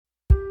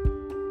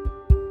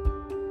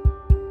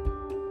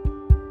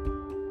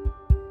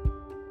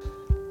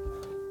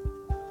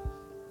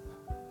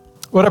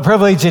What a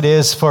privilege it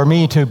is for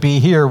me to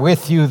be here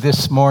with you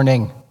this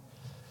morning.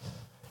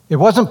 It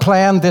wasn't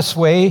planned this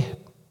way,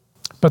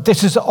 but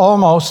this is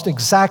almost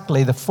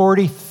exactly the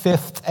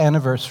 45th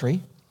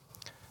anniversary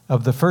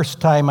of the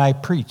first time I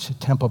preached at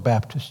Temple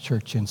Baptist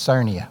Church in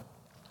Sarnia.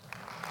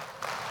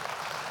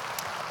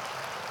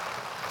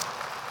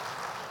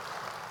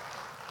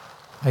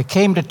 I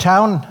came to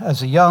town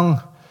as a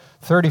young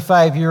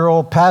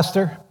 35-year-old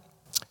pastor,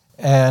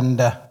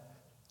 and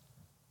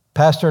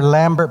Pastor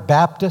Lambert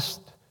Baptist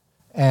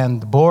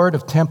and the board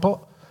of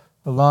Temple,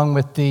 along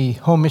with the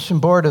home mission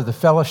board of the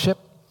fellowship,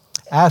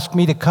 asked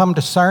me to come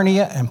to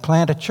Sarnia and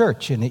plant a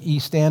church in the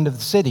east end of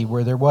the city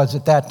where there was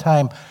at that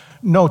time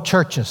no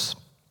churches.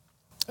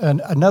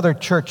 And another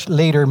church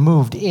later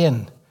moved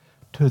in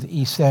to the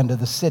east end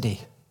of the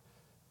city.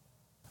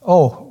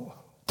 Oh,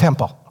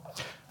 Temple.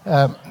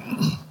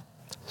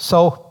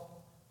 So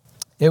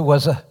it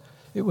was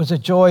a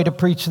joy to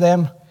preach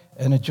then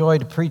and a joy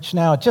to preach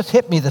now. It just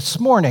hit me this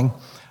morning.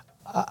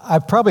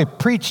 I've probably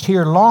preached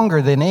here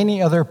longer than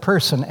any other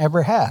person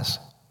ever has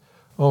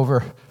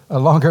over a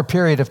longer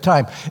period of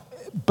time,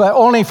 but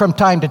only from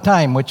time to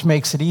time, which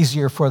makes it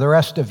easier for the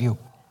rest of you.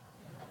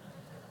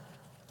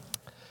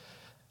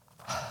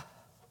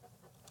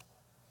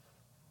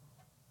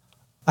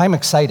 I'm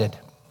excited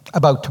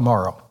about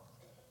tomorrow.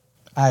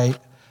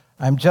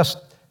 I'm just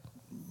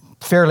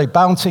fairly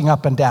bouncing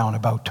up and down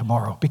about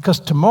tomorrow, because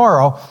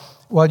tomorrow,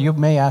 well, you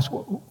may ask,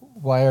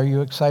 why are you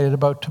excited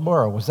about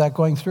tomorrow? Was that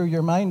going through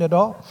your mind at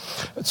all?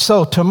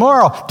 So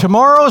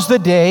tomorrow's the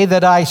day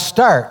that I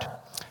start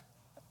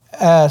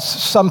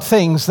some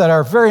things that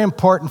are very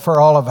important for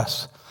all of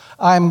us.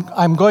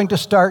 I'm going to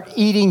start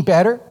eating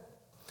better.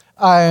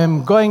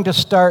 I'm going to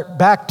start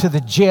back to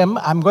the gym.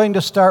 I'm going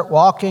to start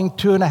walking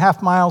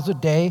 2.5 miles a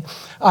day.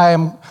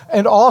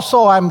 And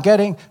also I'm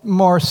getting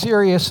more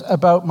serious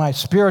about my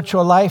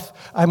spiritual life.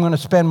 I'm going to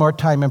spend more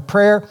time in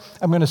prayer.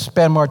 I'm going to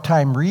spend more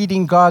time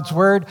reading God's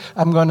Word.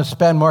 I'm going to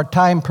spend more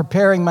time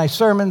preparing my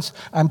sermons.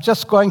 I'm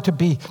just going to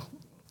be...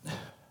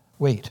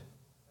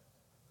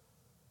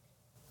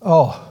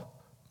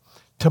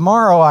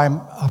 Tomorrow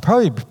I'll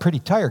probably be pretty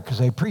tired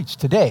because I preached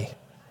today.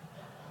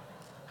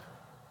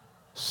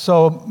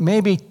 So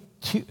maybe,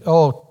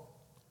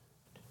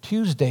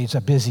 Tuesday's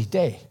a busy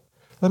day.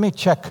 Let me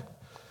check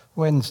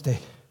Wednesday.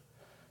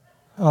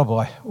 Oh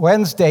boy,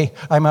 Wednesday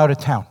I'm out of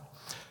town.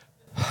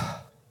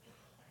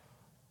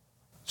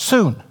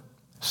 Soon.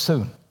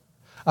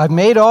 I've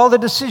made all the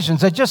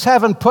decisions. I just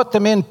haven't put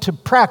them into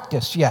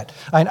practice yet.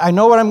 I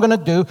know what I'm going to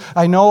do.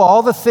 I know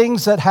all the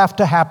things that have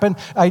to happen.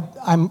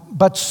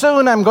 But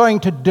soon I'm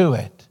going to do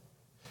it.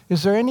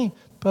 Is there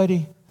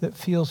anybody that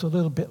feels a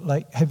little bit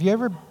like, have you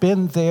ever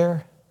been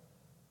there?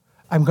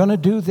 I'm going to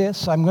do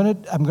this. I'm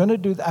going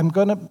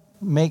to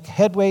make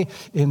headway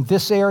in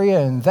this area,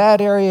 in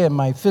that area, in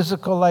my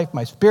physical life,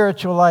 my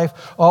spiritual life,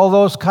 all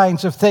those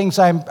kinds of things.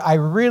 I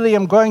really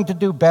am going to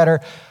do better.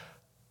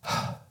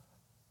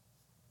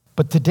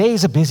 But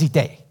today's a busy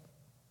day.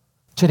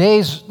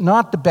 Today's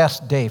not the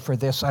best day for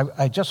this.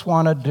 I just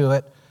want to do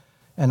it,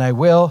 and I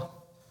will.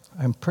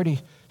 I'm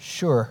pretty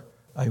sure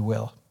I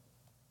will.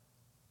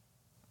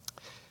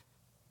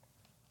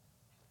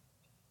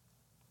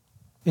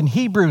 In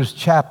Hebrews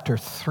chapter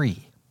 3,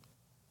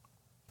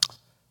 I'm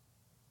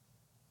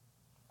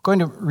going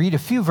to read a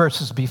few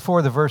verses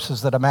before the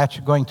verses that I'm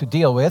actually going to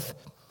deal with.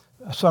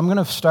 So I'm going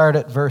to start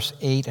at verse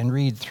 8 and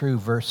read through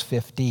verse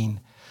 15.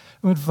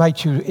 I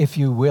invite you, if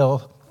you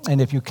will, and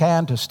if you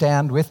can, to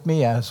stand with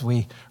me as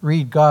we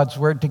read God's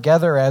Word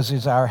together, as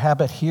is our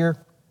habit here.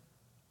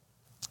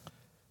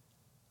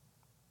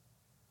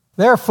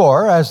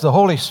 Therefore, as the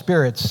Holy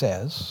Spirit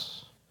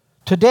says,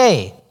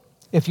 today,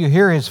 if you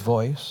hear His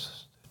voice,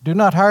 do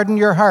not harden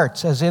your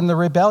hearts as in the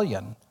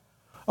rebellion,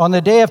 on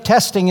the day of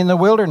testing in the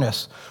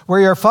wilderness,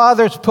 where your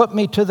fathers put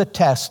me to the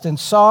test and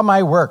saw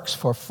my works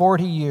for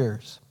 40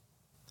 years.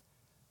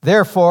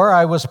 Therefore,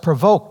 I was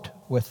provoked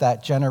with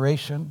that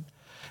generation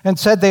and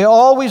said, they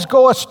always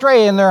go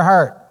astray in their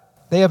heart.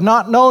 They have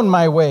not known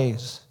my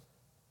ways.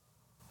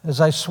 As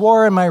I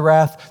swore in my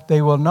wrath,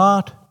 they will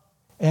not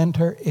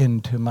enter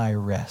into my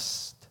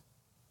rest.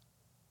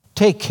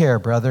 Take care,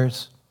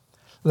 brothers,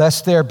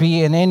 lest there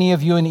be in any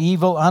of you an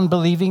evil,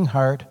 unbelieving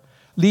heart,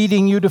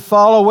 leading you to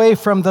fall away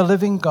from the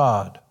living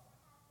God.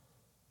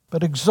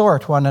 But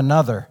exhort one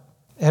another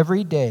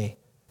every day,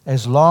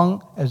 as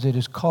long as it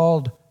is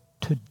called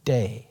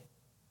today,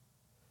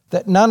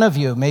 that none of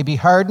you may be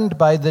hardened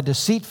by the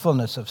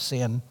deceitfulness of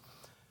sin.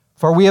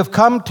 For we have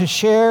come to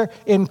share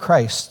in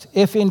Christ,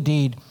 if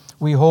indeed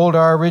we hold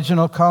our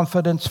original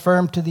confidence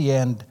firm to the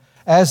end,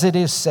 as it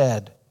is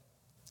said,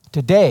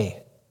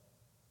 today,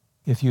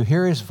 if you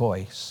hear His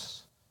voice,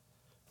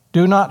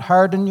 do not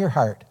harden your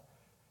heart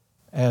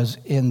as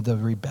in the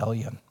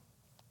rebellion.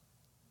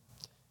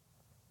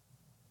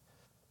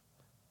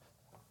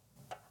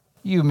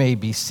 You may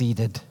be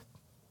seated.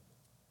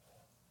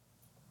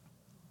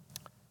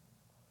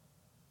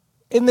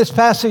 In this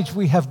passage,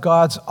 we have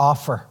God's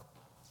offer.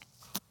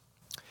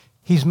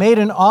 He's made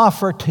an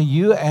offer to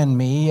you and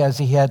me as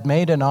He had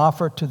made an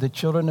offer to the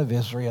children of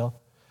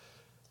Israel.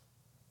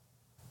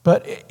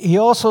 But he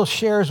also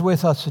shares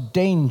with us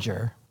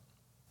danger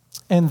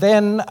and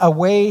then a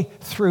way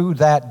through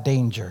that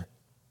danger.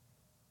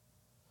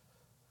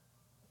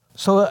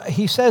 So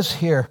he says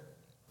here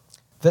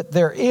that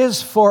there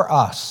is for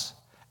us,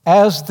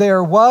 as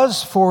there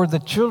was for the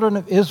children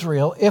of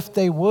Israel, if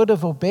they would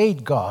have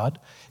obeyed God,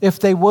 if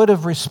they would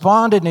have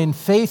responded in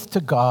faith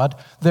to God,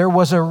 there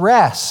was a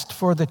rest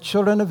for the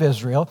children of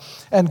Israel,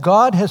 and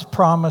God has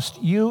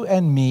promised you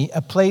and me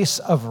a place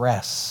of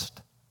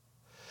rest.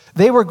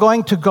 They were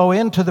going to go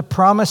into the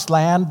promised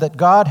land that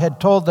God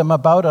had told them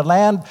about, a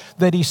land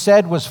that he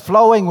said was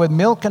flowing with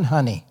milk and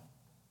honey.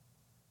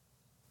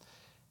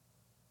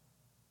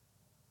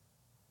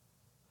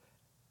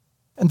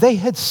 And they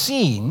had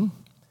seen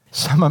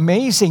some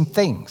amazing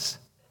things.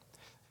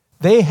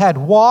 They had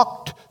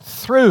walked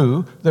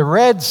through the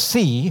Red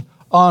Sea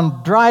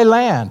on dry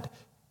land.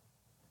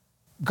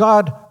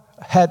 God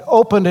had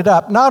opened it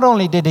up. Not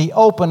only did he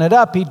open it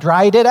up, he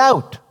dried it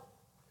out.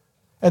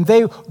 And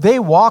they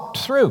walked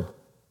through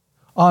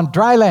on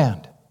dry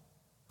land.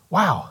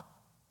 Wow.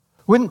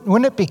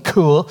 Wouldn't it be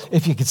cool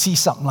if you could see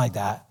something like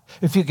that?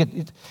 If you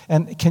could,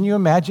 and can you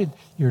imagine?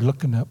 You're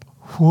looking up.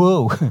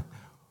 Whoa.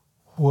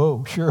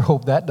 Whoa, sure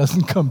hope that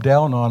doesn't come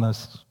down on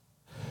us.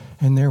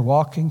 And they're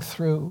walking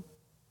through.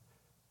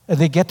 And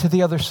they get to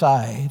the other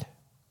side.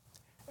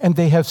 And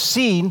they have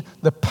seen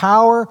the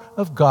power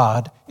of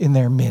God in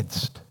their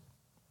midst.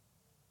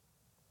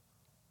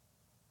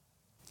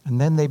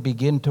 And then they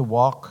begin to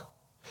walk.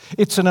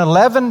 It's an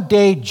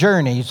 11-day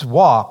journey's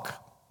walk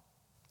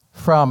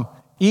from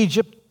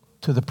Egypt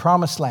to the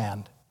Promised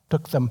Land.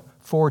 Took them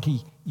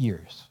 40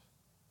 years.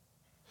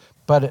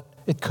 But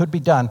it could be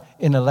done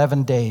in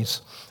 11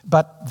 days.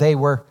 But they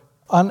were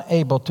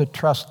unable to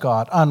trust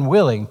God,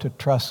 unwilling to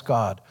trust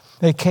God.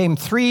 They came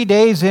 3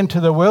 days into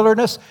the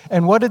wilderness,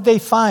 and what did they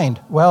find?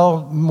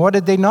 Well, what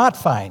did they not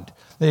find?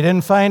 They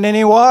didn't find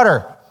any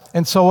water.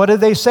 And so what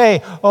did they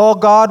say? Oh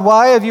God,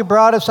 why have you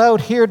brought us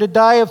out here to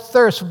die of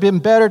thirst? It would have been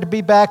better to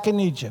be back in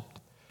Egypt.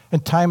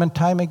 And time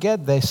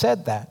again, they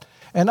said that.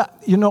 And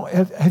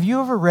have you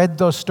ever read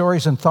those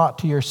stories and thought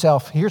to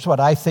yourself, here's what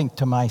I think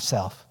to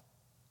myself.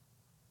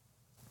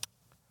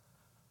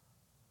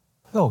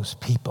 Those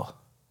people,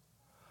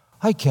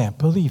 I can't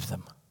believe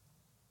them.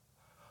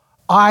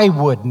 I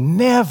would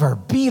never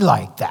be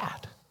like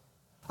that.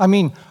 I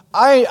mean,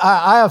 I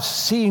have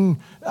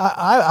seen,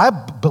 I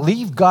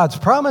believe God's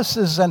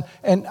promises, and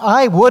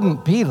I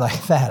wouldn't be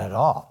like that at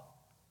all.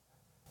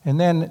 And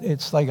then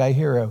it's like I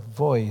hear a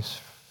voice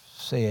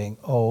saying,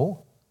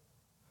 oh,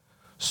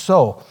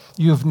 so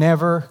you've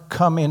never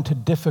come into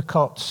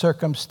difficult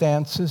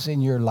circumstances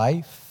in your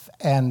life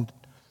and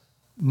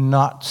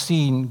not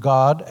seen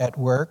God at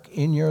work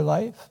in your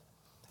life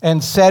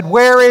and said,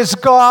 where is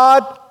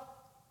God?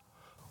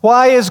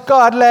 Why is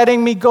God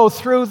letting me go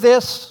through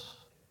this?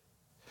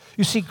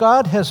 You see,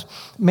 God has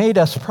made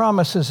us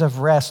promises of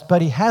rest,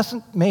 but he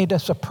hasn't made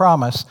us a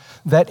promise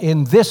that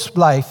in this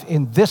life,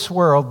 in this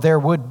world, there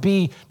would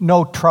be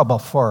no trouble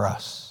for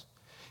us.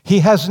 He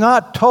has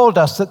not told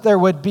us that there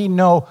would be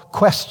no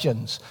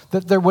questions,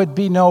 that there would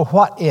be no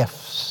what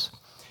ifs.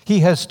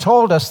 He has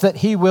told us that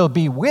he will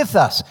be with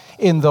us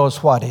in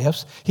those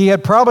what-ifs. He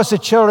had promised the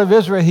children of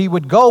Israel he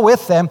would go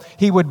with them,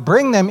 he would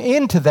bring them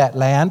into that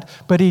land,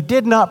 but he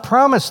did not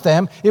promise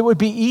them it would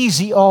be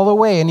easy all the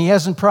way, and he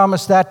hasn't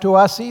promised that to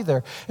us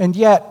either. And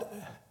yet,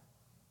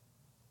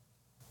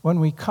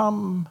 when we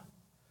come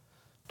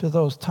to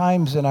those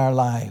times in our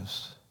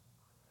lives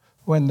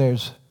when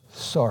there's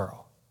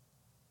sorrow,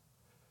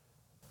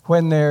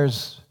 when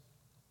there's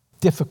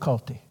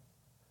difficulty,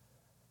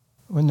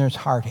 when there's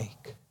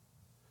heartache,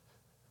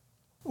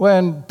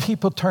 when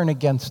people turn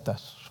against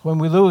us, when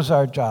we lose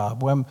our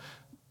job, when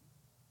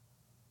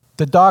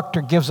the doctor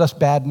gives us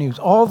bad news,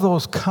 all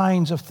those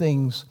kinds of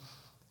things.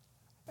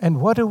 And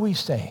what do we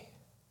say?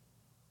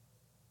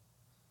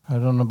 I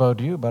don't know about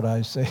you, but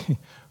I say,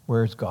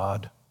 where's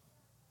God?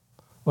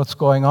 What's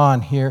going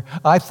on here?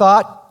 I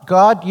thought,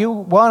 God, you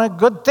wanted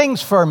good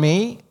things for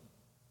me.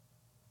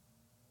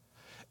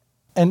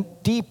 And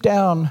deep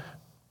down,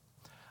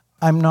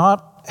 I'm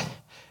not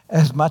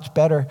as much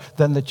better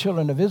than the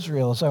children of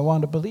Israel as I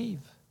want to believe.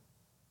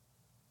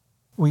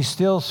 We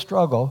still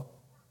struggle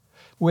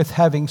with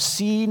having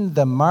seen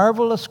the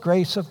marvelous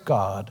grace of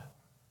God.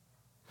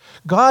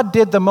 God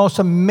did the most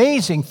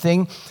amazing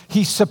thing.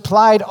 He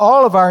supplied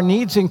all of our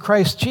needs in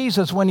Christ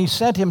Jesus when he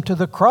sent him to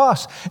the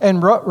cross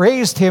and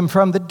raised him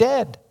from the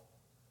dead.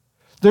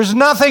 There's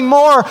nothing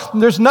more,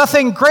 there's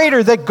nothing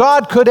greater that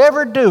God could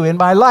ever do in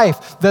my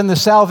life than the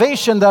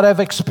salvation that I've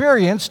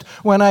experienced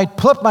when I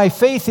put my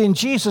faith in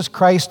Jesus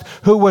Christ,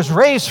 who was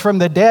raised from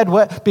the dead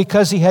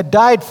because he had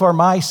died for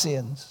my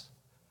sins.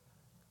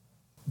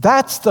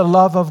 That's the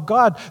love of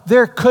God.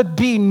 There could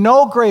be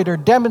no greater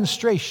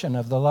demonstration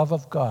of the love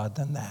of God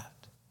than that.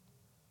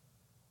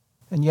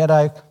 And yet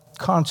I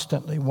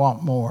constantly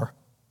want more.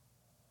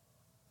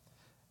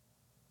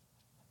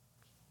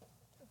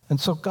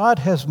 And so God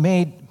has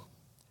made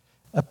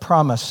a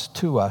promise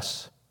to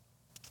us,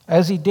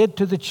 as he did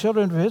to the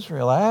children of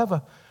Israel. I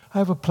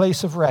have a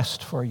place of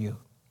rest for you.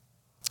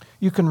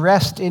 You can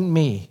rest in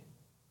me.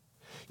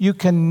 You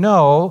can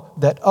know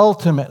that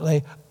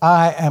ultimately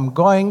I am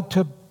going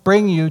to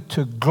bring you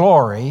to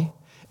glory,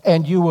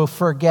 and you will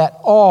forget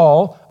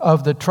all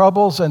of the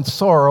troubles and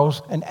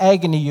sorrows and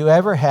agony you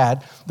ever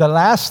had. The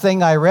last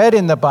thing I read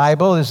in the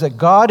Bible is that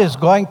God is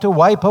going to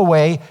wipe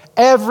away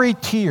every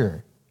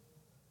tear.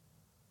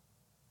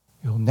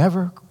 You'll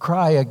never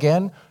cry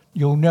again.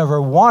 You'll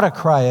never want to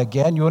cry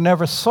again. You'll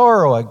never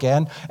sorrow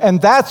again. And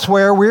that's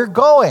where we're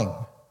going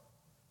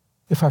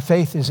if our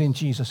faith is in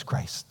Jesus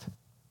Christ.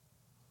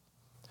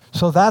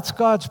 So that's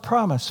God's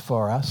promise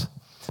for us.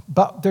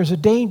 But there's a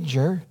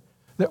danger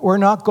that we're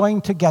not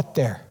going to get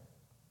there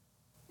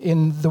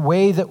in the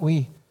way that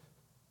we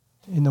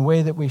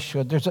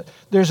should.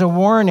 There's a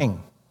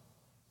warning.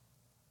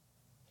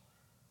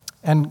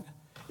 And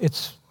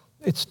it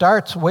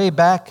starts way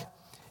back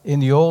in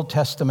the Old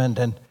Testament,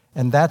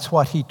 and that's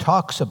what he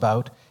talks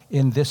about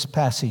in this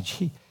passage.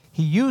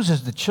 He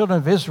uses the children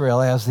of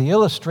Israel as the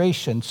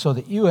illustration so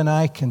that you and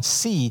I can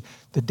see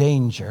the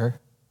danger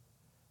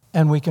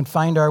and we can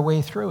find our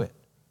way through it.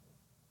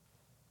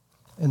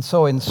 And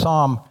so in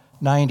Psalm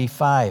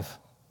 95,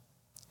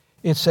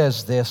 it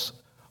says this,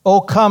 "O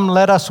come,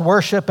 let us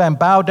worship and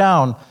bow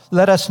down.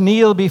 Let us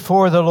kneel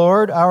before the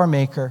Lord our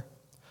Maker.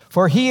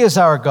 For he is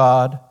our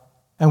God,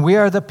 and we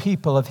are the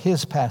people of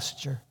his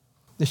pasture,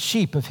 the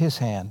sheep of his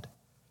hand.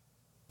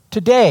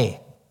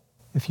 Today,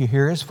 if you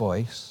hear his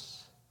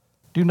voice,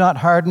 do not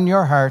harden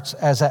your hearts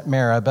as at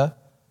Meribah,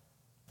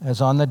 as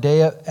on the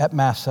day at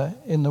Massah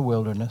in the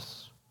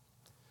wilderness."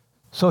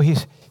 So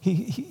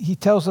he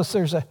tells us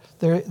there's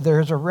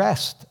a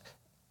rest,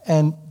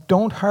 and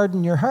don't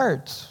harden your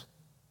hearts,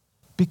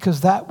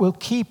 because that will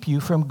keep you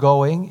from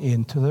going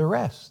into the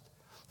rest.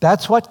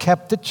 That's what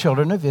kept the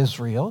children of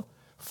Israel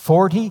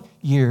 40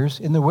 years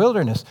in the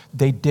wilderness.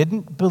 They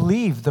didn't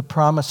believe the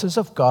promises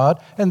of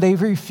God, and they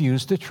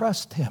refused to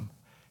trust him.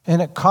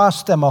 And it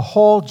cost them a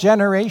whole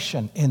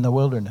generation in the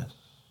wilderness.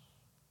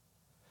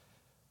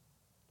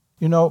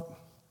 You know,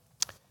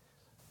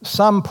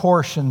 some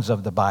portions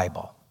of the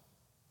Bible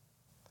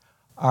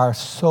are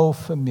so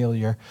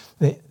familiar,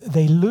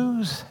 they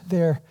lose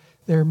their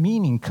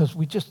meaning because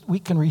we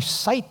can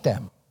recite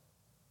them.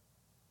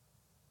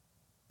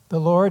 The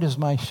Lord is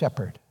my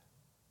shepherd.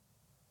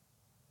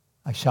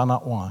 I shall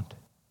not want.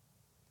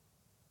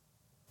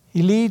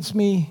 He leads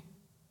me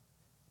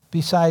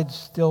beside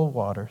still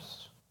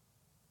waters.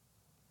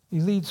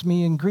 He leads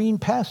me in green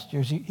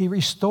pastures. He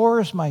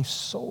restores my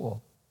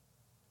soul.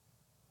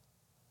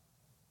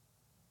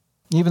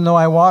 Even though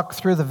I walk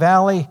through the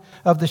valley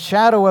of the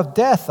shadow of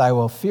death, I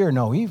will fear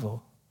no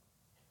evil,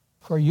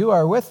 for you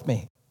are with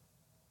me.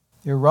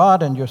 Your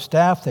rod and your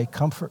staff, they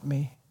comfort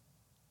me.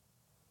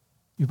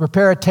 You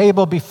prepare a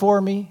table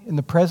before me in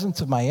the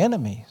presence of my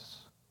enemies.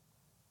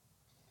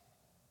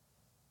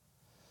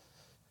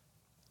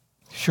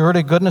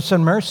 Surely goodness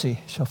and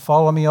mercy shall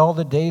follow me all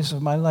the days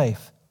of my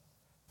life,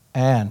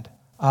 and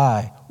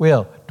I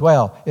will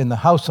dwell in the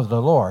house of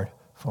the Lord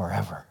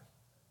forever.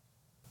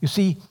 You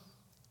see,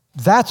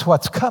 that's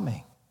what's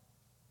coming.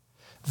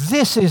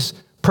 This is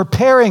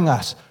preparing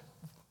us.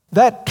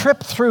 That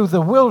trip through the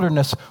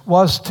wilderness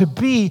was to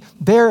be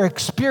their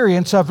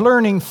experience of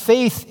learning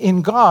faith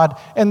in God,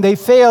 and they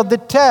failed the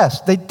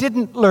test. They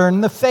didn't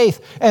learn the faith,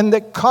 and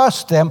it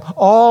cost them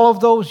all of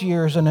those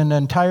years and an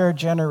entire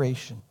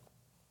generation.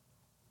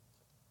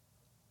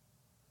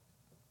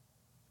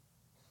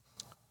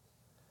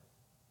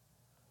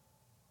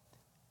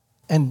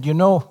 And you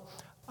know,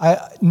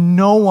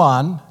 no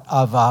one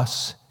of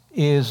us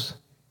is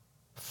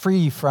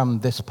free from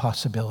this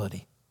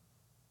possibility.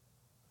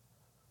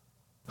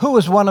 Who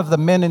was one of the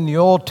men in the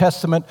Old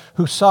Testament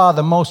who saw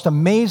the most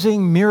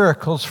amazing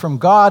miracles from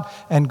God,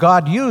 and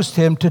God used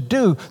him to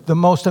do the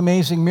most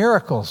amazing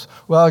miracles?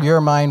 Well,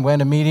 your mind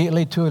went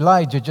immediately to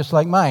Elijah, just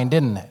like mine,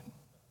 didn't it?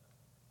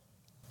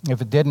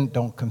 If it didn't,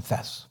 don't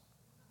confess.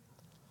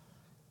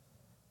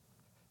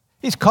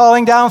 He's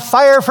calling down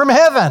fire from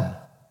heaven.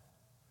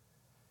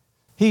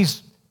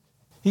 He's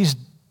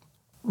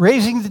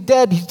raising the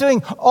dead. He's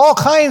doing all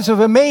kinds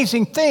of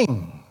amazing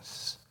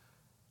things.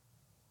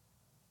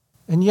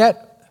 And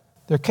yet,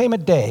 there came a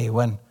day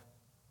when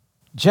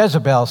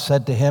Jezebel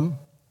said to him,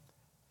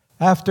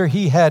 after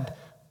he had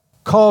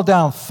called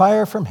down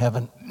fire from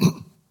heaven,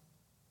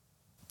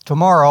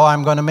 "Tomorrow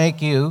I'm going to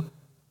make you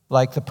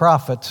like the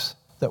prophets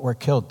that were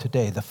killed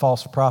today, the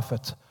false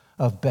prophets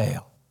of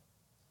Baal.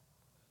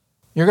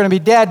 You're going to be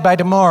dead by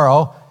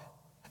tomorrow."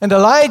 And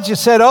Elijah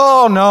said,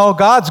 "Oh no,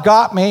 God's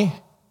got me."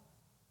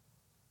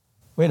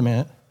 Wait a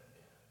minute.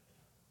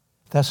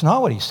 That's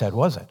not what he said,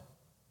 was it?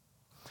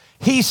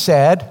 He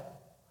said,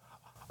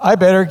 "I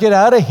better get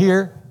out of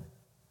here.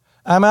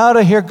 I'm out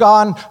of here,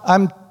 gone."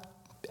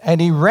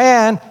 And he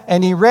ran,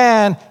 and he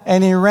ran,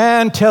 and he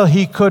ran till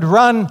he could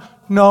run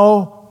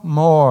no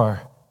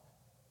more.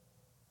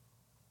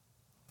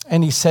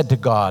 And he said to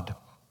God,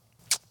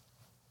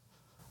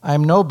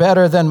 "I'm no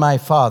better than my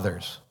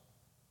fathers."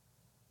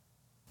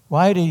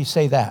 Why did he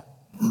say that?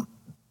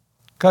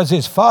 Because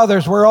his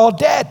fathers were all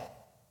dead.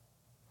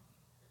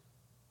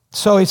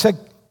 So he said,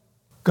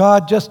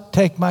 God, just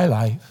take my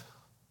life.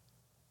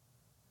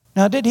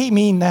 Now, did he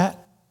mean that?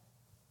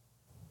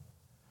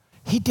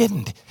 He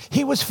didn't.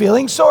 He was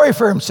feeling sorry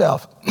for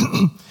himself.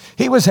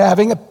 He was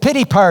having a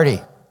pity party.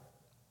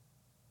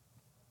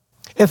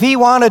 If he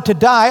wanted to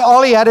die,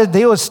 all he had to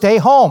do was stay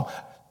home.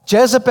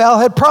 Jezebel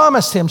had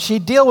promised him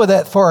she'd deal with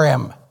it for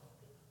him.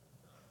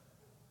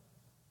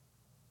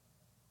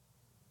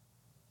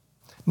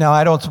 Now,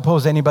 I don't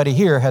suppose anybody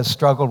here has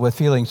struggled with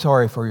feeling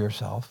sorry for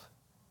yourself.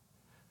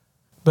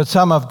 But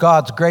some of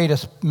God's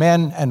greatest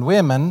men and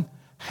women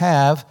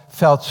have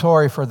felt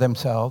sorry for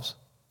themselves.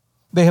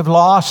 They have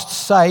lost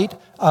sight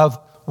of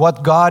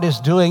what God is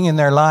doing in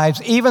their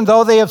lives, even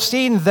though they have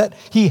seen that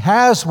he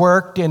has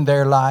worked in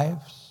their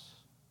lives.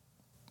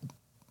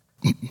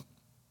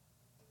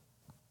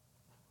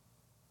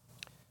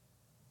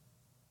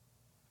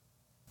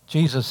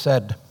 Jesus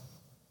said,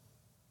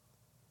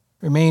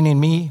 "Remain in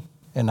me,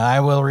 and I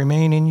will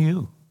remain in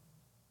you."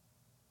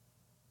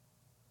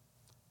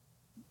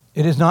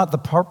 It is not the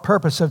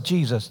purpose of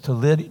Jesus to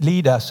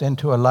lead us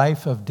into a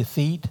life of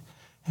defeat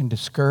and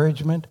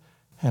discouragement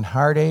and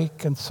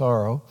heartache and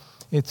sorrow.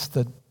 It's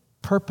the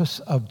purpose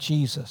of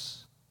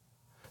Jesus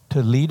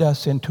to lead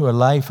us into a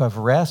life of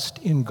rest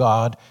in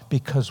God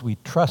because we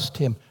trust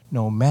him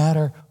no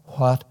matter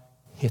what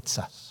hits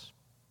us.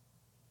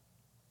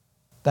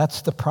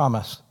 That's the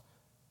promise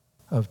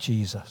of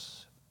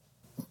Jesus.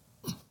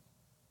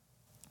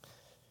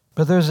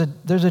 But there's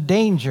a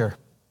danger.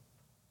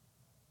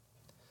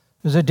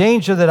 There's a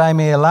danger that I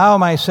may allow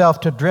myself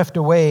to drift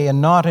away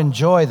and not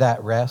enjoy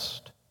that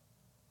rest.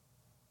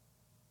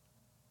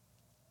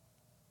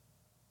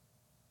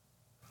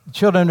 The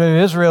children of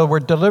Israel were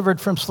delivered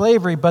from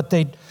slavery, but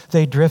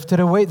they drifted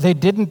away. They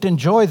didn't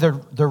enjoy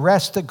the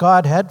rest that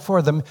God had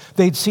for them.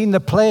 They'd seen the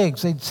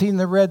plagues. They'd seen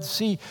the Red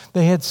Sea.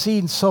 They had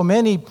seen so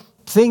many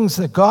things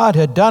that God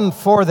had done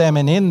for them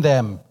and in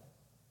them.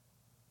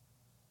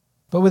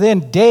 But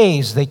within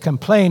days, they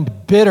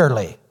complained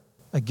bitterly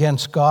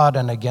against God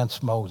and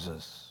against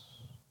Moses.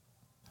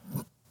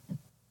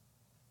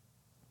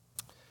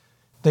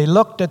 They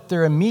looked at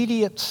their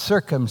immediate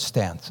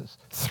circumstances.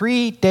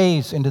 3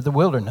 days into the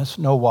wilderness,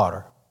 no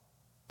water.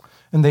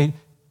 And they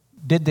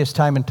did this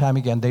time and time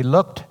again. They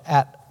looked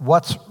at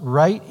what's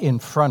right in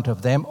front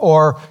of them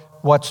or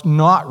what's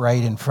not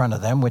right in front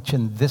of them, which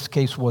in this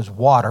case was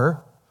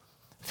water.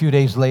 A few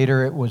days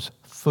later, it was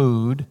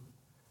food.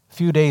 A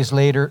few days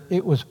later,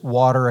 it was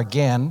water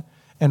again.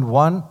 And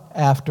one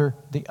after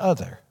the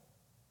other.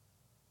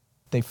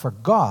 They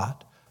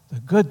forgot the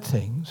good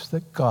things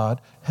that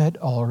God had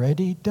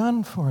already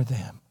done for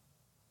them.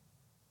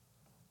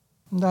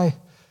 And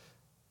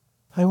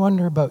I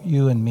wonder about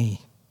you and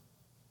me.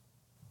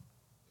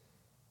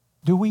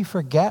 Do we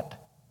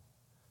forget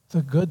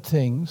the good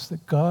things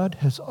that God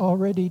has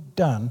already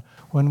done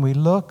when we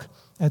look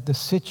at the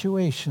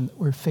situation that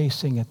we're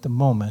facing at the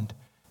moment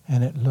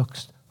and it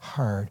looks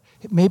hard?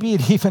 Maybe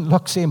it even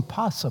looks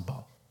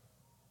impossible.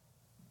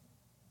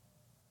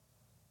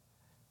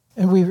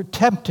 And we were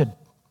tempted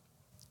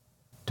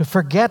to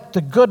forget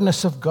the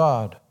goodness of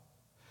God.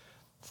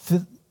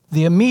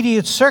 The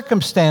immediate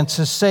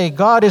circumstances say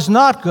God is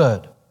not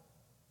good.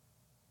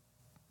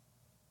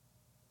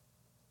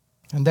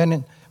 And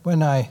then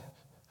when I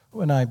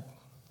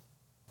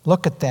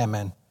look at them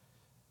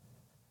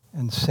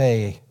and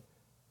say,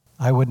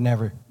 I would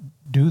never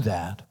do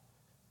that,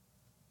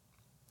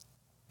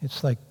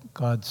 it's like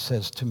God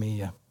says to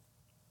me,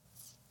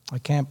 I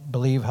can't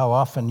believe how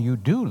often you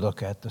do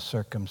look at the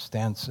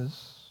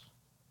circumstances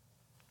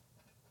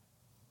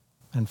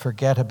and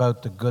forget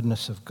about the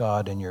goodness of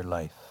God in your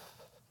life.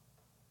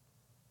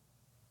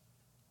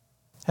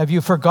 Have you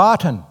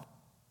forgotten?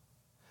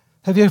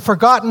 Have you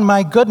forgotten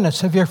my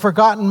goodness? Have you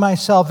forgotten my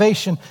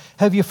salvation?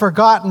 Have you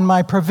forgotten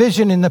my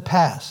provision in the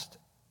past?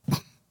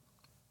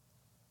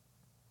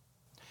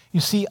 You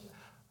see,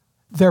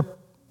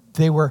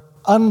 they were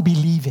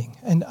unbelieving.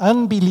 An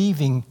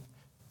unbelieving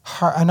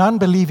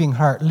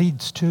heart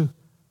leads to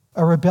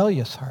a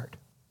rebellious heart.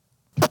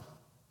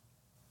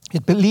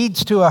 It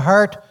leads to a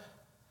heart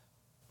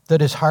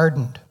that is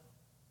hardened.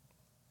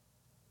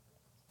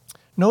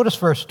 Notice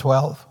verse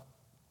 12.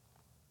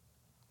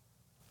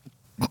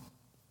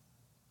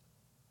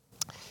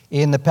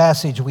 In the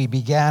passage we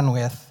began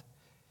with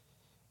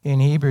in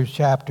Hebrews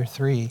chapter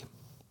 3.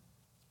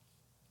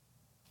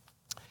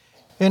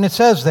 And it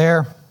says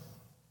there,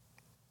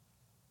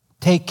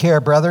 take care,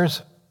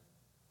 brothers.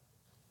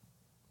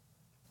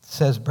 It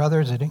says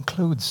brothers, it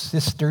includes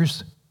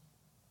sisters.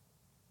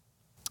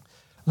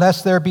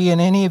 Lest there be in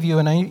any of you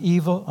an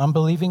evil,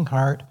 unbelieving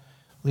heart,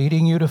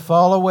 leading you to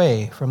fall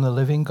away from the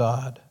living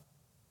God.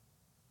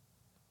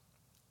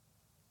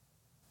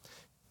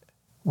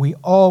 We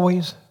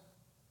always,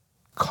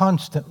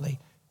 constantly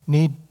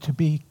need to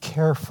be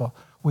careful.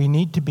 We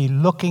need to be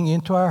looking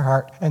into our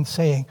heart and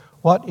saying,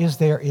 what is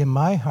there in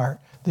my heart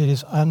that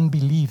is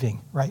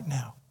unbelieving right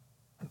now?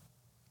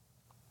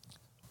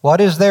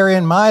 What is there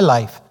in my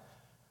life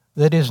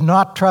that is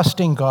not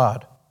trusting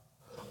God?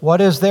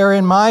 What is there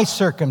in my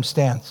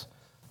circumstance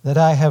that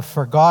I have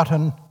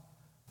forgotten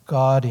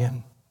God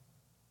in?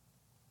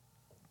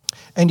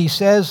 And he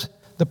says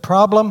the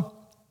problem,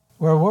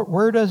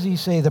 where does he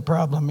say the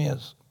problem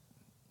is?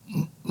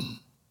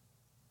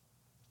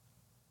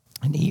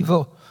 An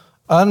evil,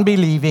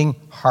 unbelieving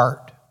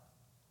heart.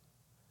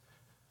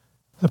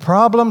 The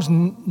problem's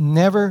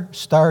never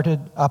started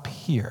up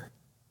here.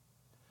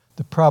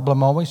 The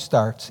problem always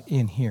starts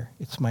in here.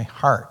 It's my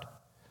heart.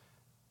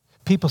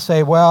 People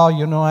say, well,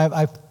 I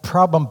have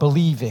problem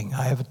believing.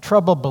 I have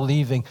trouble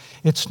believing.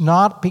 It's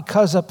not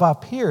because of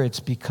up here. It's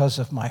because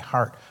of my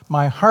heart.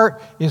 My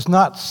heart is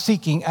not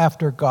seeking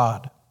after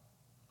God.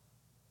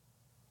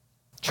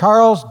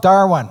 Charles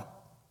Darwin,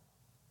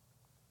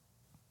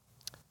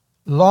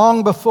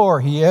 long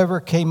before he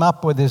ever came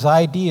up with his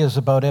ideas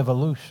about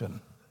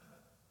evolution,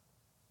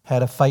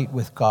 had a fight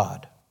with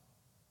God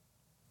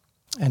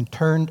and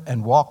turned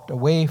and walked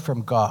away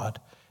from God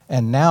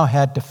and now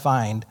had to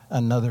find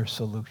another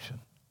solution.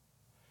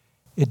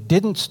 It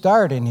didn't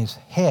start in his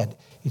head.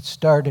 It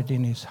started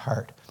in his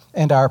heart.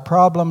 And our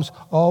problems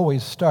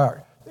always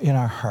start in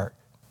our heart.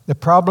 The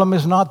problem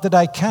is not that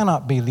I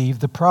cannot believe.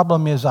 The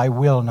problem is I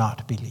will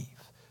not believe.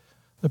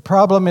 The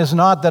problem is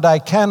not that I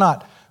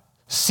cannot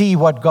see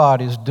what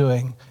God is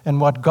doing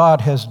and what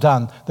God has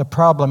done. The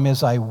problem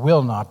is I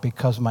will not,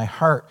 because my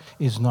heart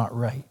is not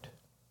right.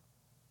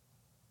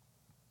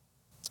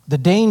 The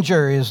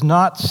danger is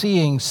not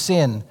seeing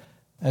sin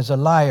as a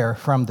liar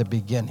from the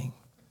beginning.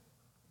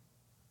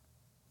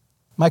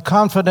 My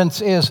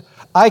confidence is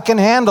I can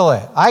handle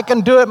it. I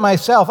can do it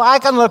myself. I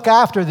can look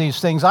after these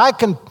things. I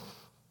can,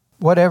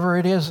 whatever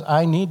it is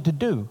I need to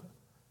do.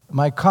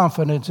 My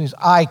confidence is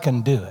I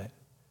can do it.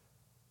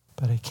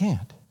 But I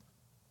can't.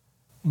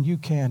 And you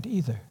can't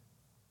either.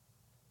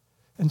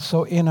 And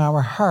so in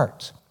our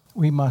hearts,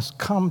 we must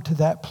come to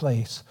that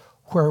place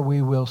where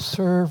we will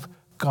serve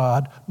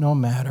God no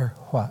matter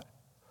what.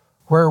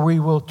 Where we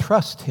will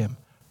trust Him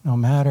no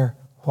matter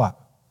what.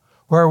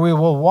 Where we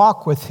will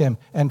walk with Him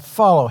and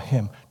follow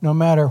Him no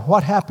matter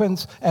what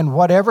happens and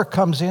whatever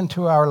comes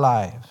into our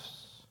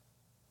lives.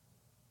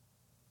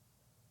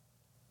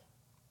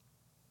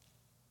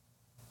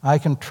 I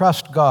can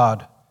trust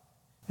God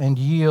and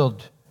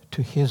yield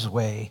to His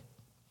way.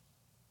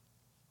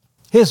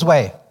 His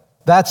way.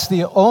 That's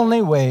the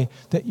only way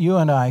that you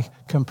and I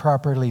can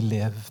properly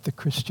live the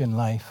Christian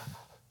life.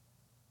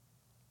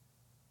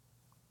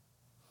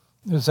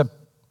 There's a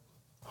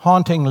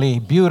hauntingly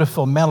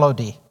beautiful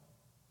melody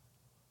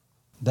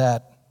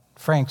that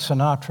Frank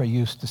Sinatra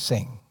used to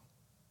sing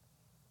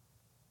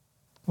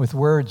with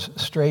words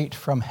straight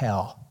from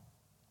hell.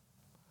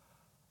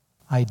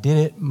 I did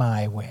it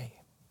my way.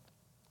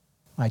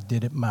 I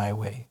did it my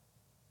way.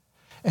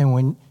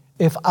 And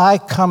if I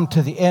come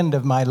to the end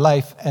of my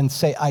life and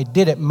say, I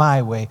did it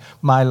my way,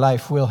 my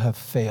life will have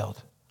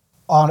failed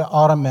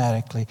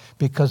automatically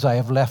because I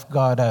have left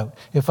God out.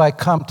 If I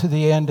come to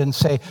the end and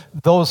say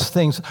those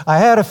things, I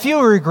had a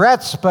few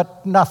regrets,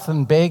 but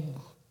nothing big,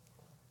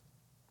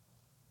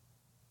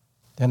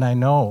 then I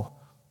know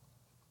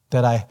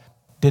that I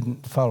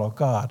didn't follow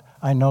God.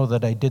 I know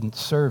that I didn't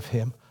serve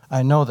Him.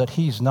 I know that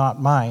He's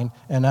not mine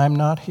and I'm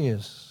not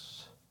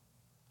His.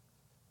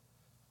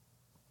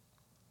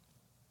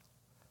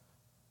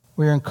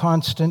 We're in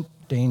constant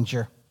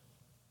danger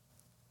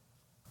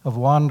of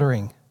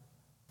wandering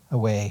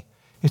away.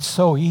 It's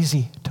so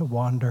easy to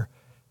wander,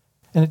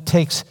 and it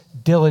takes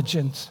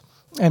diligence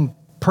and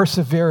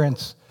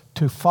perseverance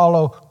to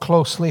follow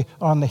closely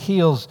on the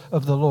heels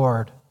of the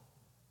Lord.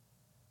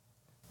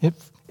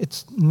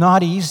 It's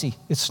not easy.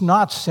 It's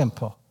not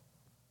simple.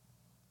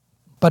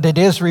 But it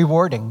is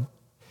rewarding.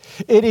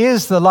 It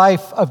is the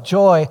life of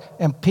joy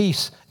and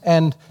peace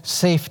and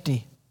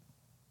safety.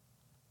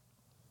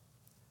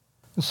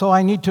 And so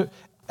I need to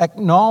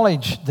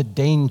acknowledge the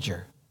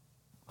danger.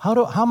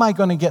 How am I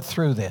going to get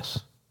through this?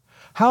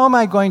 How am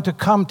I going to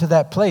come to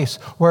that place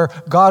where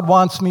God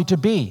wants me to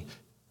be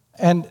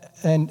and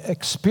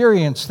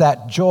experience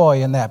that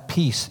joy and that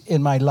peace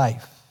in my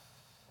life?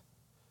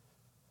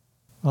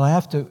 Well, I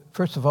have to,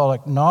 first of all,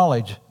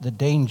 acknowledge the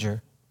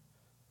danger.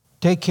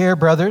 Take care,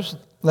 brothers,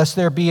 lest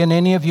there be in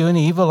any of you an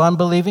evil,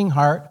 unbelieving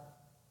heart,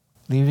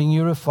 leading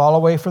you to fall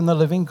away from the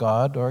living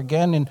God. Or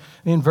again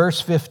in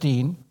verse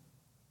 15,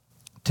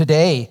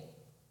 today,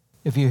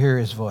 if you hear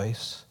His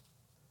voice,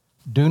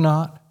 do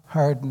not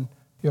harden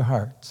your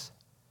hearts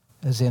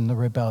as in the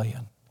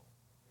rebellion.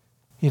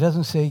 He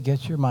doesn't say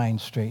get your mind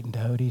straightened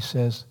out. He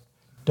says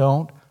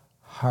don't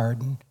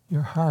harden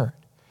your heart.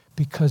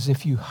 Because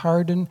if you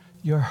harden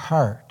your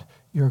heart,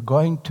 you're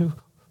going to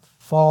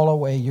fall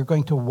away. You're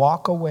going to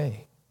walk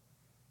away.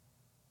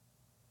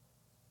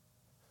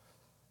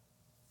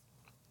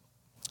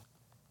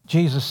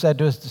 Jesus said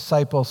to His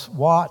disciples,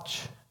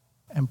 watch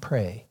and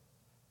pray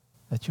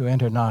that you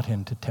enter not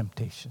into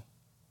temptation.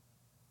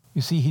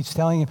 You see, He's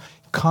telling you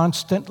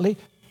constantly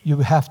you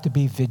have to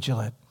be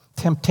vigilant.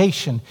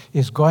 Temptation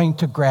is going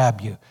to grab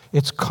you.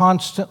 It's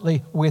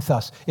constantly with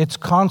us. It's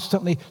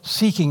constantly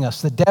seeking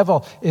us. The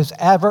devil is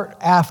ever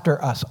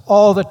after us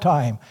all the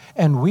time.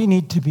 And we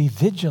need to be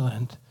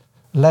vigilant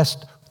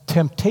lest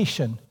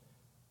temptation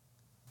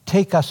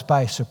take us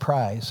by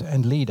surprise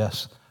and lead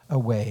us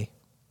away.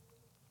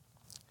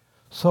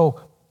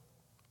 So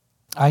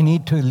I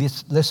need to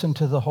listen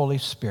to the Holy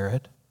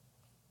Spirit.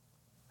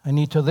 I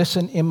need to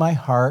listen in my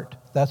heart.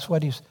 That's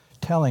what he's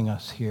telling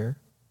us here.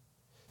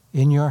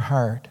 In your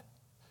heart,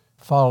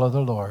 follow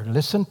the Lord.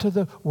 Listen to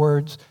the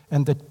words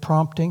and the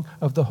prompting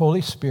of the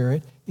Holy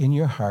Spirit in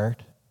your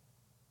heart.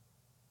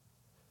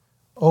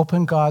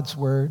 Open God's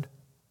word.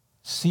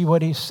 See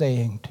what he's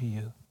saying to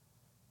you.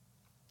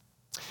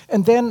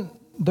 And then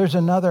there's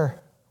another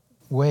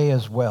way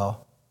as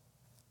well.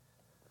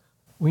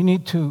 We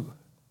need to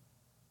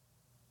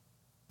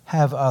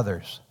have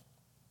others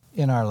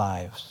in our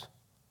lives.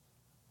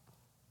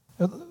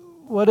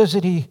 What has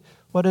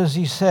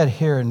he said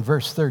here in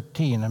verse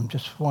 13? I'm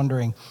just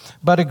wondering.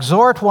 But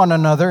exhort one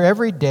another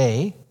every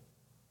day,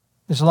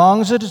 as long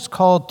as it is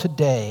called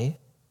today,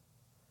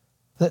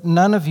 that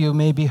none of you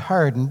may be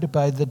hardened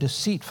by the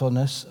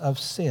deceitfulness of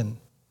sin.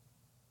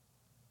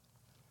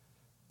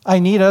 I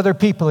need other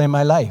people in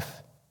my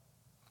life.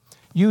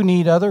 You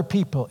need other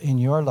people in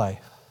your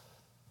life.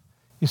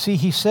 You see,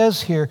 he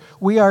says here,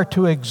 we are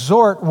to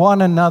exhort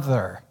one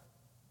another.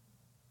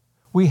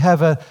 We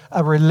have a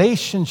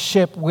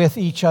relationship with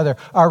each other.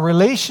 Our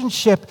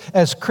relationship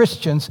as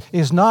Christians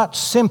is not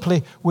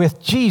simply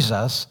with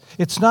Jesus.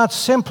 It's not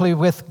simply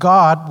with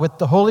God, with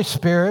the Holy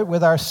Spirit,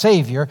 with our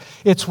Savior.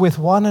 It's with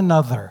one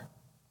another.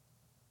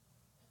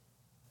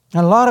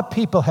 And a lot of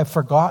people have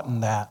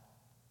forgotten that.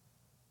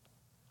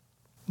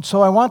 And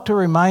so I want to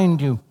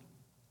remind you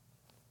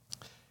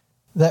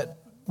that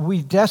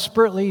we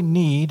desperately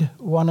need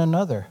one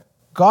another.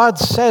 God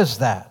says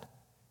that.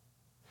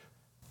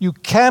 You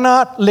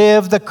cannot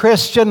live the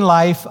Christian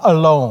life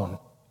alone.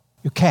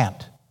 You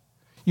can't.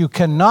 You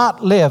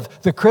cannot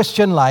live the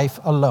Christian life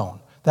alone.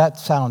 That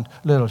sounds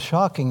a little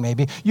shocking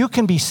maybe. You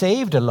can be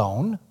saved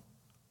alone.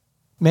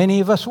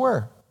 Many of us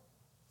were.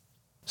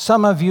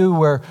 Some of you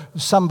were,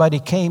 somebody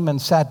came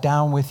and sat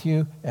down with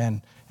you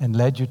and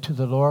led you to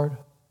the Lord.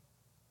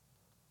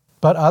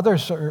 But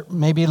others are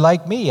maybe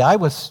like me. I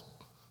was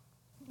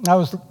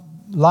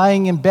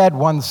lying in bed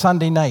one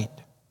Sunday night.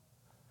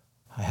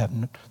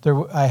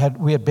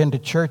 We had been to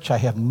church. I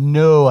have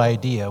no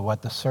idea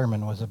what the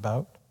sermon was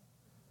about.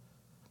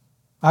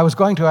 I was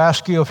going to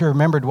ask you if you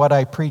remembered what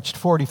I preached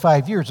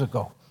 45 years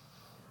ago.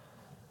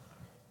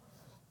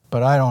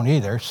 But I don't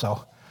either,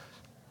 so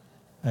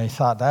I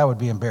thought that would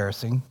be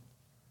embarrassing.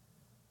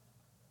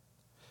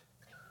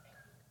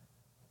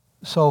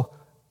 So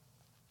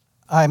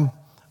I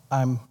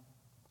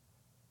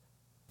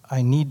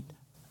need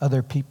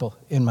other people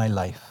in my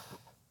life.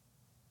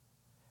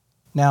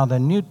 Now, the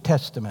New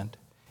Testament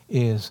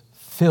is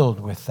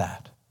filled with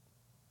that.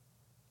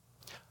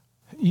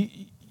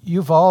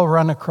 You've all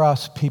run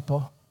across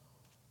people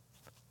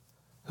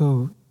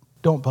who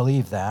don't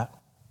believe that.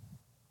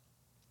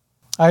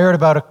 I heard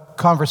about a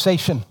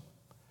conversation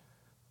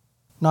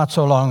not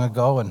so long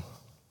ago, and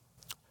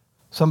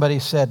somebody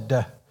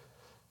said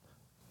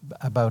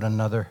about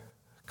another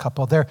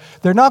couple, they're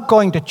not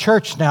going to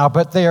church now,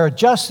 but they are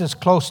just as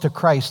close to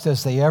Christ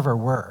as they ever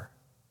were.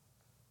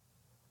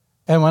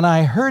 And when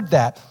I heard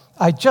that,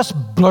 I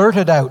just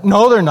blurted out,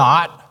 "No, they're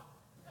not."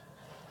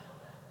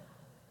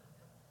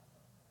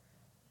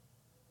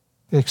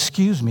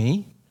 Excuse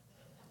me?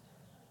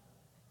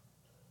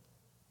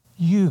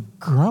 You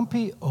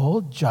grumpy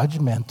old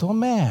judgmental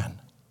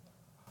man.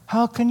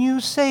 How can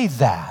you say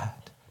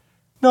that?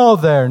 No,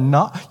 they're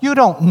not. You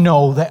don't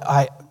know that.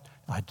 I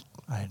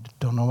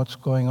don't know what's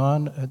going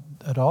on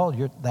at all.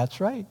 That's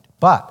right.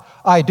 But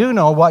I do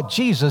know what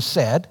Jesus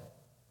said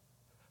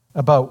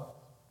about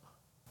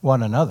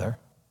one another.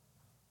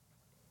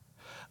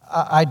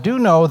 I do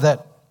know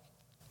that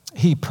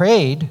he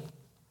prayed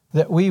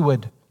that we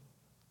would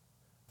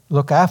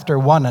look after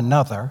one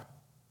another.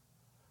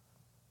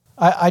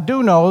 I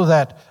do know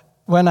that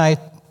when I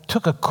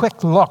took a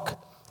quick look,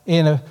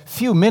 in a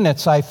few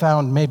minutes I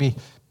found maybe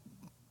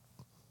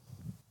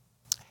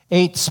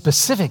 8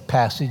 specific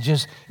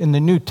passages in the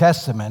New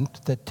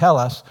Testament that tell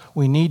us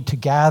we need to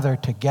gather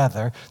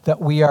together, that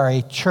we are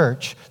a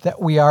church,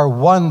 that we are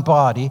one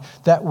body,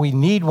 that we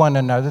need one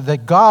another,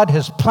 that God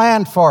has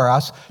planned for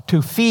us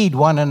to feed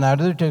one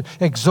another, to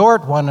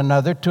exhort one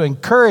another, to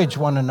encourage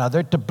one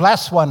another, to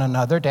bless one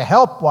another, to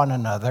help one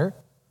another.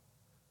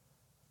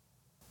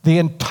 The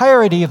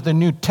entirety of the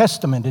New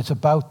Testament is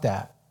about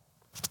that.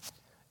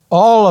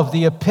 All of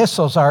the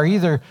epistles are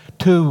either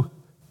to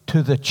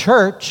the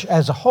church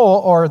as a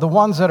whole, or the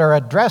ones that are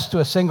addressed to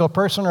a single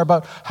person are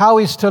about how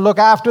he's to look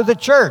after the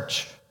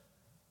church.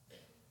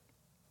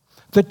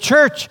 The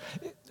church,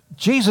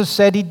 Jesus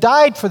said he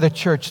died for the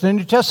church. The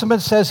New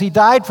Testament says he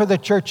died for the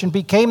church and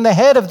became the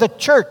head of the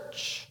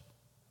church.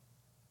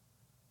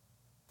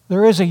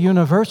 There is a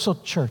universal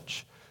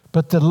church,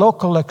 but the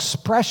local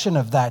expression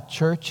of that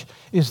church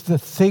is the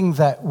thing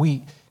that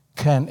we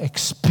can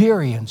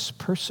experience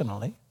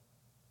personally.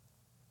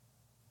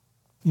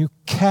 You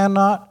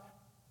cannot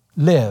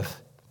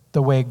live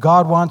the way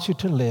God wants you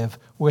to live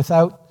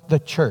without the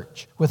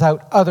church,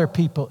 without other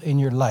people in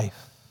your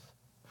life.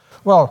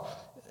 Well,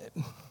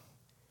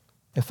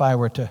 if I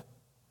were to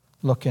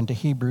look into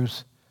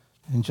Hebrews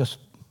and just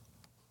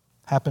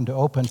happen to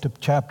open to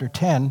chapter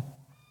 10.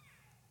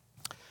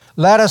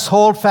 Let us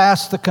hold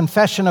fast the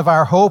confession of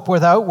our hope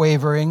without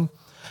wavering,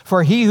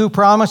 for he who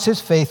promised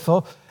is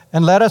faithful,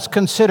 and let us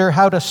consider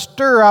how to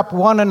stir up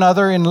one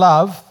another in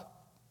love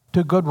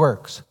to good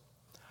works.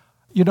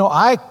 You know,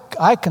 I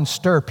can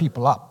stir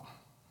people up.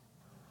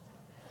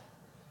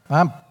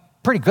 I'm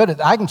pretty good at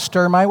it. I can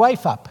stir my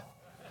wife up.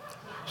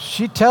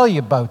 She'd tell you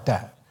about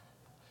that.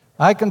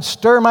 I can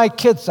stir my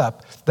kids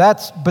up.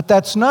 But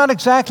that's not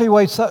exactly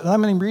why. Let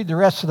me read the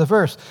rest of the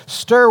verse.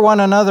 Stir one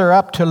another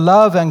up to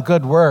love and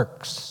good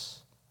works.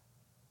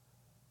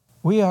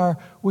 We are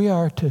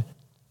to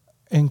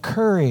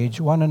encourage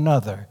one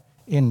another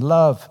in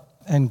love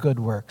and good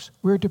works.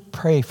 We're to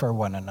pray for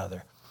one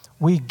another.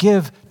 We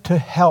give to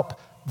help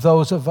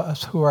those of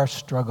us who are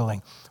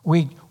struggling.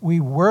 We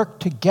work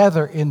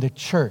together in the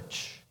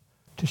church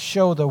to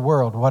show the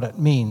world what it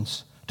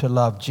means to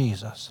love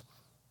Jesus.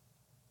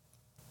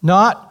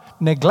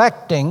 Not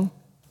neglecting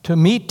to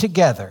meet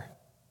together,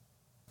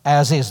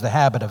 as is the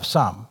habit of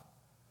some,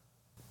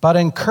 but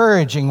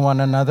encouraging one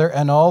another,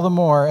 and all the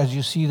more as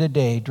you see the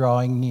day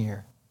drawing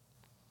near.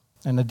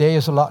 And the day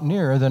is a lot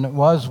nearer than it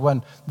was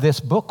when this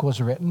book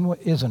was written,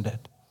 isn't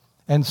it?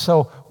 And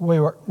so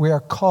we are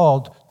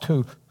called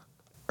to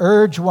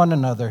urge one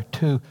another,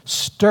 to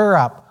stir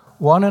up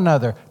one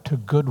another to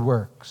good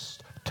works,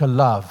 to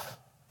love,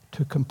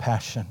 to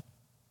compassion.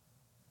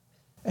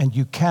 And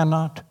you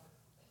cannot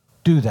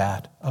do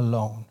that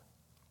alone.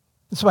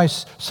 That's why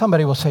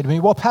somebody will say to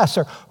me, well,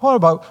 Pastor, what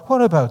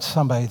about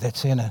somebody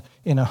that's in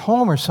a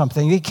home or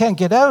something? They can't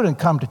get out and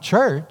come to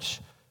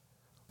church.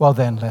 Well,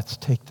 then let's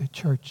take the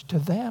church to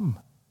them.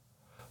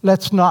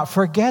 Let's not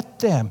forget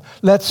them.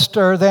 Let's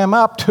stir them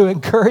up to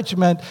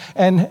encouragement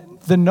and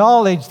the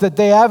knowledge that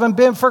they haven't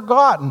been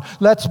forgotten.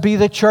 Let's be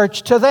the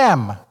church to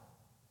them.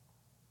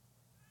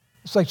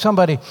 It's like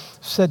somebody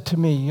said to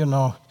me, you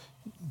know,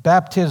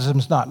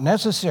 baptism's not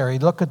necessary.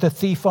 Look at the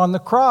thief on the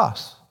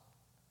cross.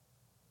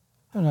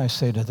 And I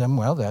say to them,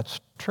 well, that's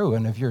true.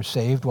 And if you're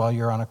saved while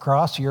you're on a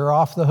cross, you're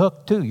off the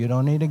hook too. You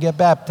don't need to get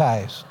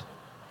baptized.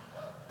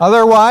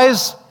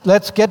 Otherwise,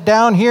 let's get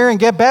down here and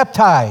get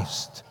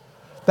baptized.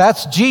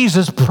 That's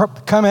Jesus'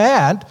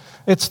 command.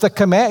 It's the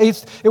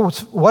command. It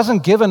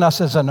wasn't given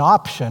us as an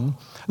option.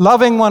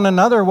 Loving one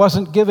another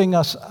wasn't giving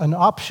us an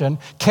option.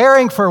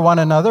 Caring for one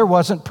another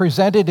wasn't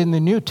presented in the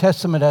New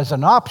Testament as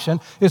an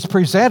option. It's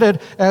presented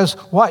as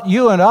what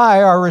you and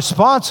I are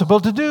responsible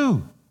to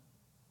do.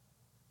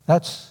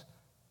 That's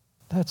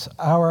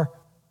our...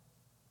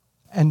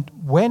 And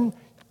when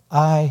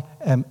I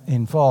am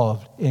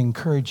involved in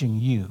encouraging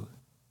you,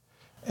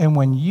 and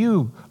when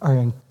you are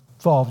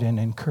involved in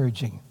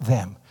encouraging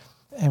them,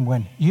 and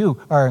when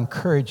you are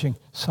encouraging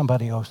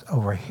somebody else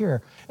over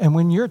here, and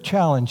when you're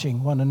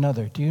challenging one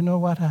another, do you know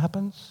what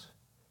happens?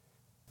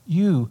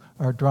 You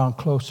are drawn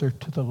closer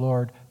to the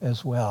Lord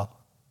as well.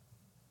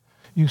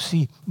 You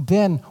see,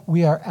 then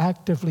we are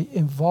actively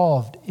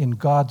involved in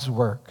God's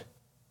work.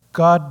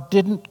 God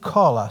didn't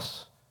call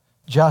us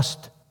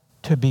just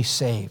to be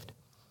saved.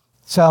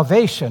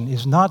 Salvation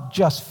is not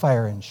just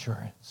fire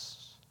insurance.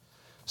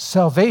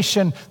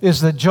 Salvation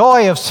is the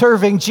joy of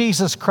serving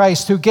Jesus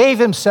Christ, who gave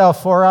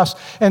himself for us,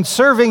 and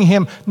serving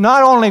him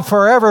not only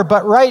forever,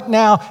 but right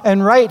now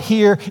and right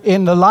here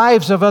in the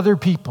lives of other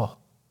people.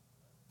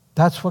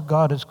 That's what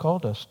God has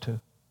called us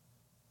to.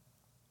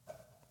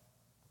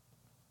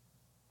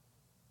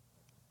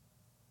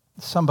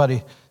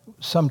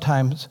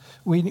 Sometimes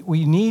we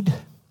need,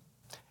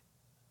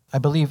 I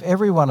believe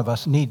every one of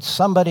us needs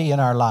somebody in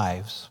our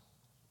life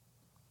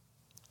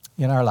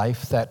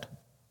that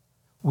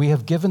we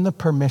have given the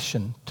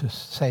permission to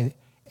say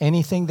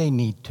anything they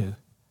need to,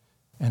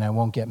 and I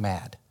won't get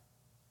mad.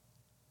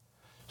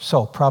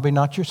 So, probably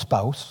not your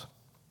spouse.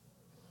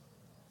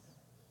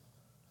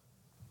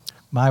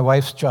 My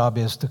wife's job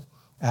is to,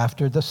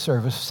 after the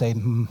service, say,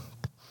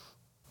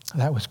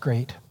 that was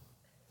great.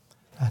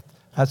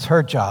 That's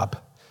her job.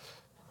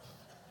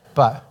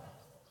 But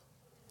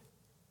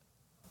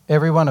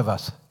every one of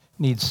us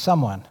needs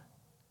someone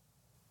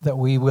that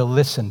we will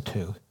listen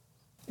to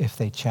if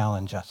they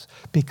challenge us.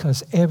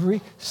 Because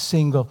every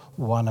single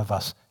one of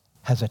us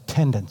has a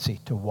tendency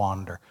to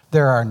wander.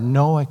 There are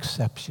no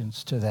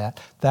exceptions to that.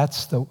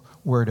 That's the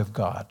Word of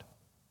God.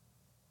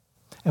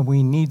 And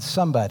we need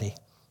somebody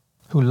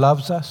who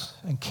loves us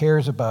and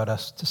cares about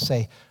us to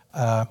say,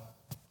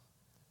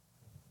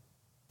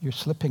 you're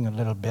slipping a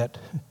little bit.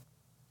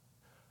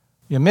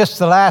 You missed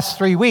the last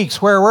 3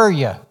 weeks. Where were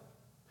you?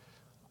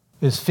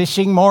 Is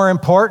fishing more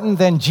important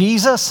than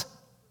Jesus?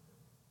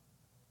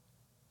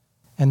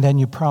 And then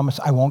you promise,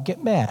 I won't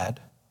get mad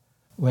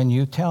when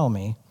you tell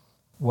me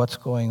what's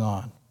going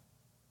on.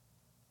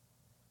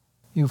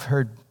 You've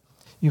heard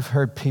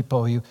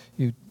people, you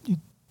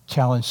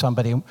challenge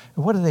somebody,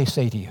 what do they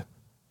say to you?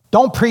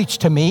 Don't preach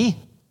to me.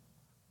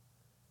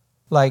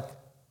 Like,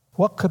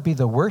 what could be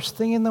the worst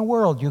thing in the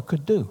world you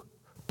could do?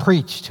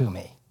 Preach to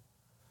me.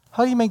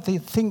 How do you make the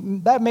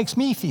thing that makes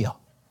me feel?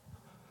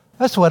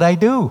 That's what I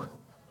do.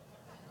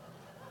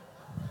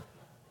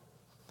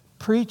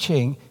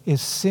 Preaching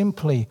is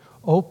simply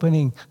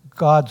opening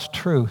God's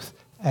truth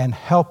and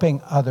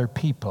helping other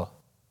people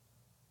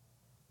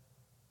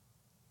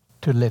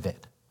to live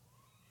it.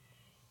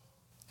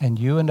 And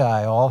you and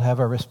I all have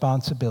a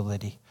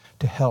responsibility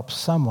to help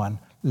someone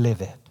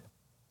live it.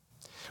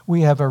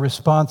 We have a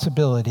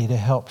responsibility to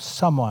help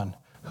someone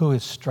who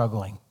is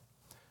struggling.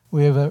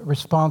 We have a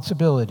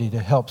responsibility to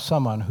help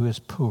someone who is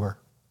poor.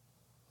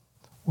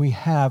 We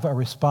have a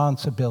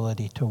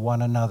responsibility to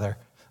one another.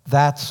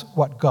 That's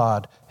what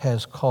God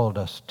has called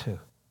us to.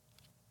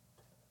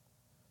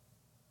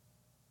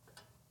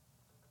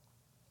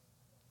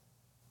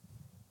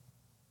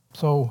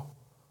 So,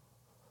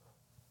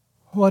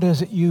 what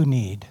is it you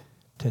need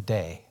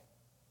today?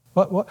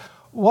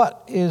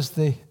 What is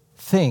the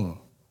thing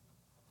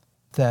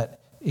that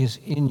is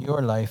in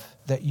your life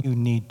that you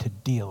need to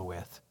deal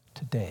with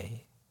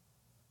today?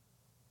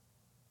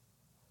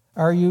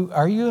 Are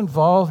you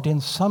involved in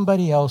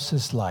somebody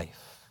else's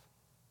life?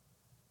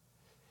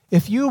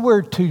 If you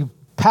were to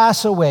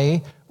pass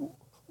away,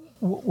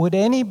 would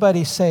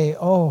anybody say,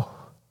 "Oh,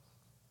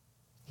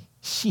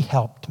 she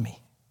helped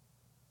me.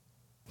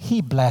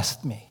 He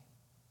blessed me"?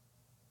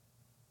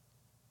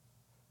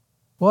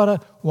 What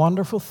a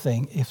wonderful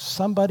thing if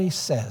somebody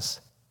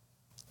says,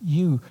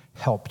 "You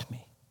helped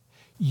me.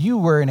 You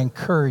were an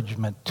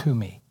encouragement to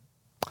me.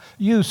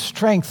 You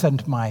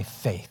strengthened my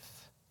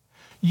faith.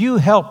 You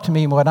helped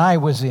me when I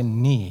was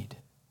in need."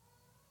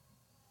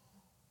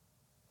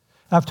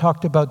 I've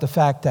talked about the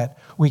fact that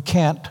we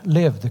can't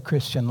live the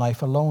Christian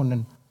life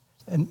alone.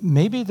 And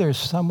maybe there's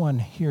someone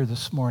here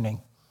this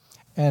morning,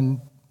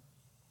 and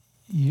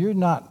you're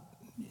not,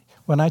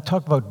 when I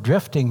talk about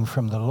drifting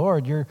from the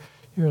Lord, you're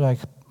like,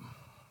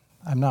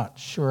 "I'm not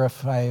sure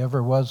if I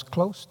ever was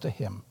close to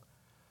him.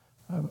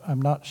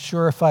 I'm not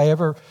sure if I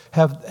ever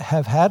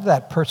have had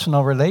that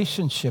personal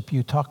relationship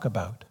you talk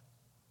about."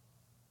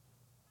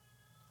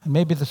 And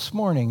maybe this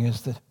morning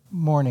is the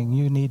morning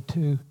you need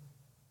to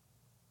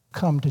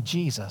come to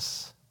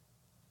Jesus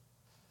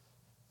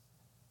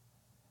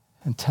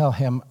and tell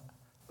him,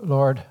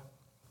 "Lord,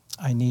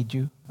 I need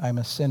you. I'm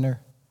a sinner,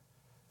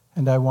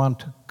 and I want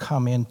to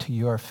come into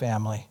your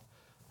family.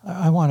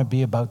 I want to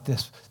be about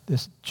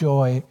this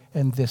joy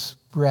and this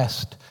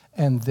rest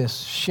and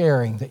this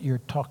sharing that you're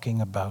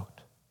talking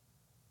about."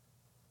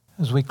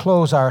 As we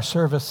close our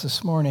service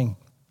this morning,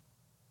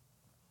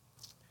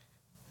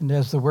 and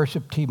as the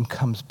worship team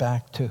comes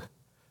back to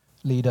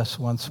lead us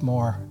once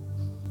more,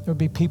 there'll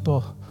be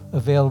people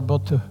available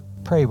to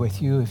pray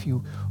with you if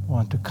you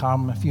want to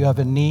come, if you have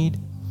a need,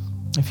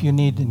 if you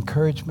need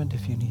encouragement,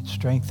 if you need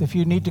strength, if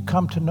you need to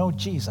come to know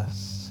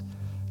Jesus.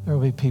 There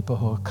will be people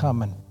who will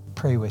come and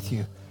pray with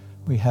you.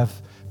 We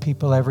have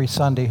people every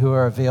Sunday who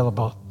are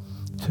available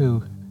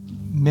to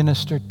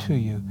minister to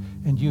you,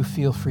 and you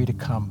feel free to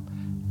come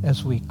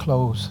as we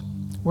close.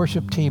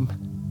 Worship team,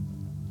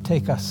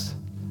 take us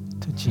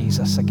to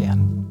Jesus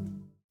again.